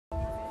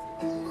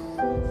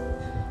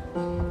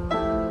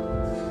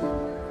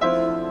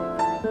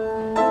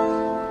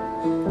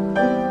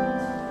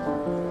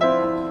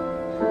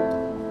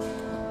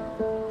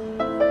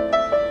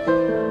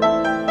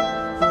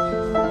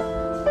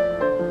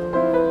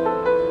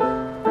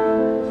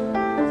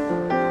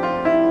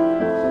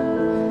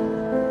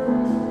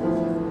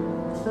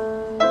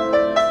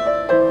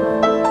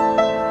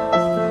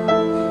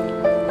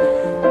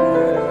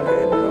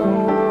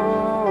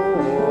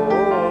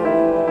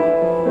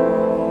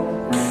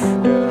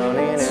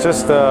it's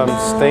just a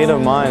state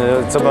of mind.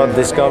 It's about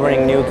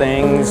discovering new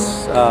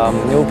things,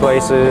 new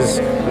places,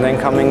 and then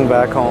coming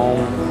back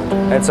home.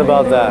 It's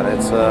about that.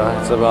 It's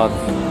about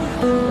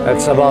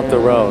the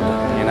road.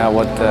 You know,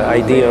 what the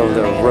idea of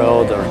the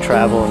road or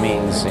travel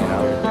means. You know.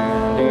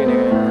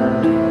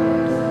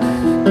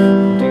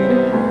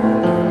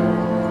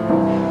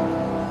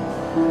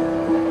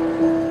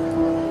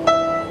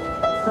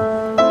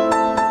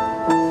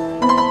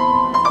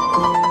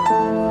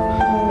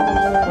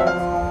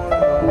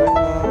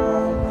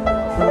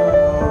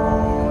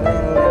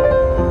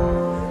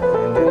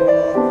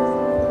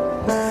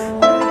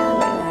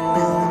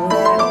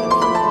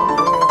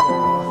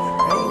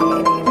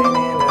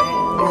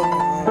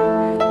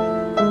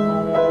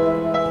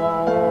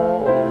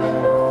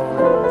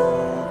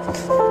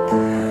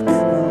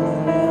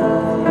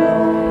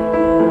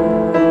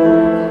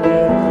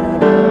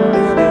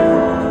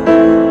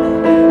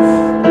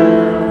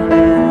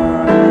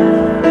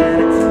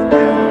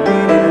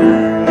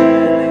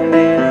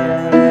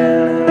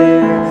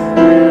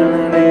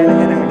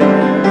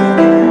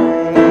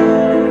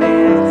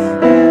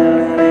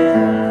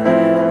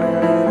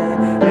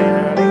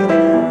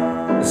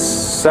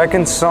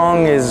 Second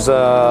song is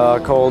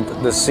called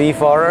The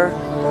Seafarer,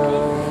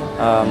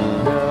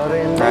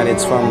 and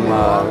it's from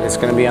it's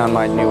going to be on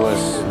my new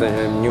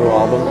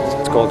album.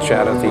 It's called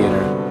Shadow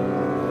Theater.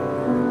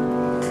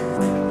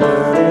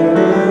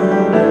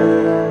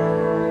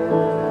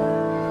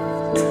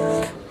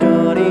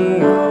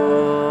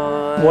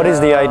 What is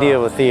the idea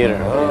of a theater,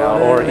 you know,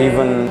 or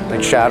even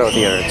like shadow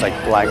theater? It's like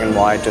black and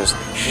white, just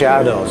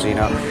shadows, you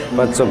know.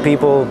 But so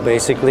people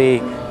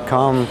basically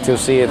come to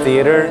see a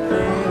theater.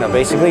 You know,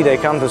 basically they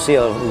come to see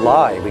a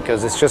lie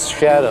because it's just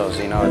shadows,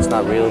 you know. It's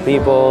not real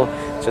people,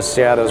 it's just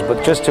shadows.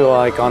 But just to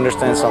like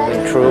understand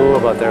something true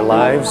about their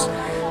lives,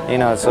 you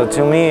know. So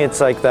to me, it's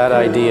like that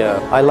idea.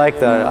 I like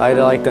that. I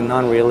like the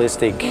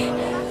non-realistic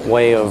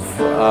way of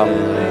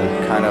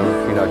kind of,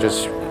 you know,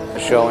 just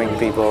showing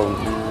people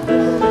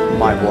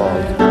my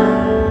world.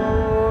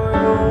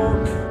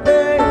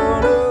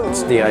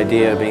 It's the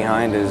idea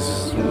behind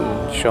is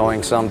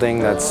showing something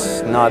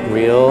that's not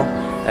real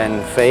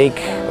and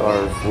fake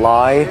or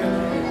lie,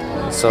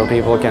 so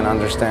people can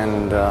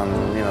understand,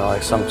 you know,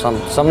 like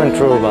something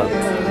true about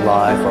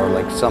life, or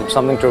like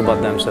something true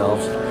about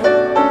themselves.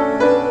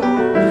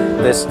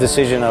 This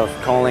decision of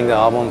calling the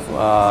album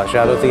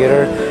Shadow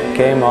Theater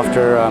came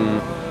after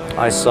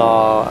I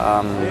saw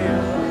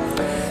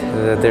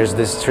that there's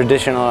this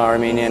traditional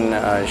Armenian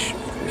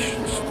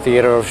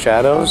theater of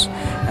shadows,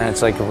 and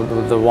it's like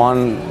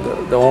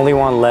the only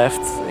one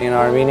left in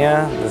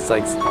Armenia. It's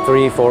like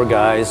 3-4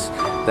 guys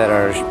that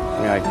are, you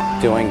know,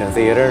 like doing the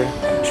theater,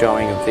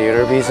 showing the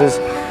theater pieces,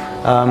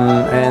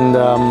 and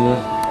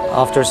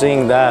after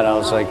seeing that, I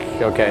was like,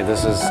 okay,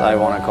 I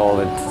want to call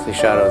it the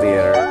Shadow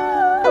Theater.